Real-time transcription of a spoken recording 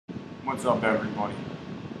What's up, everybody?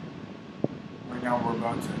 Right now we're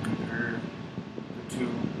about to compare the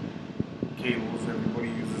two cables everybody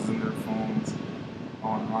uses in their phones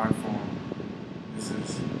on iPhone. This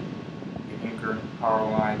is the Anker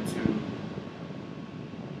PowerLine+II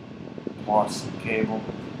Plus cable.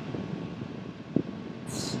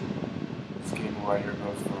 This cable right here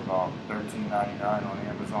goes for about $13.99 on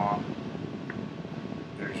Amazon.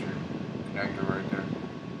 There's your connector right there.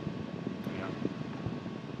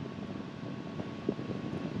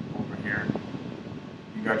 Here,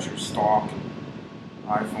 you got your stock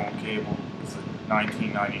iPhone cable. It's a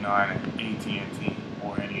 $19.99 at AT&T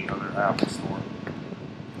or any other Apple store.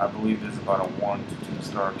 I believe this is about a 1 to 2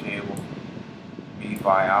 star cable made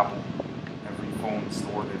by Apple. Every phone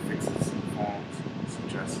store that fixes phones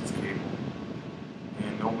suggests this cable,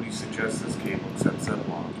 and nobody suggests this cable except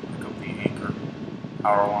Ziploc. Look up the Anker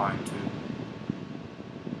PowerLine+II.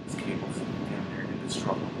 This cable's damn near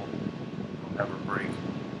indestructible. It'll never break.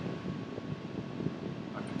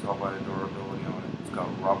 Tell by the durability on it. It's got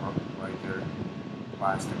rubber right there,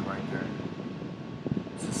 plastic right there.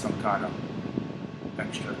 This is some kind of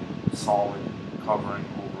extra solid covering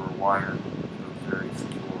over a wire. It's very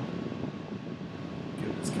secure.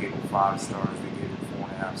 Give this cable 5 stars. They gave it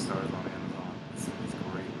 4.5 stars on Amazon. This is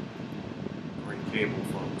great. Great cable,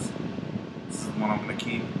 folks. This is the one I'm going to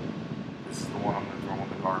keep. This is the one I'm going to throw in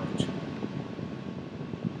the garbage.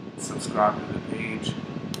 Subscribe to the page.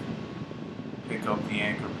 Pick up the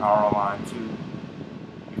Anker PowerLine+II.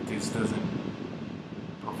 If this doesn't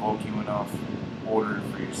provoke you enough, order it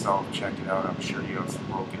for yourself. Check it out. I'm sure you have some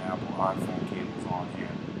broken Apple iPhone cables on here.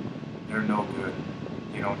 They're no good.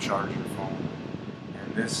 They don't charge your phone.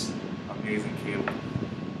 And this amazing cable,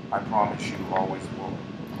 I promise you, always will.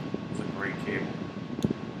 It's a great cable.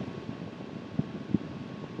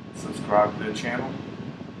 Subscribe to the channel,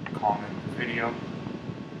 comment the video,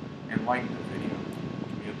 and like the video.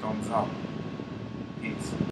 Give me a thumbs up. Peace.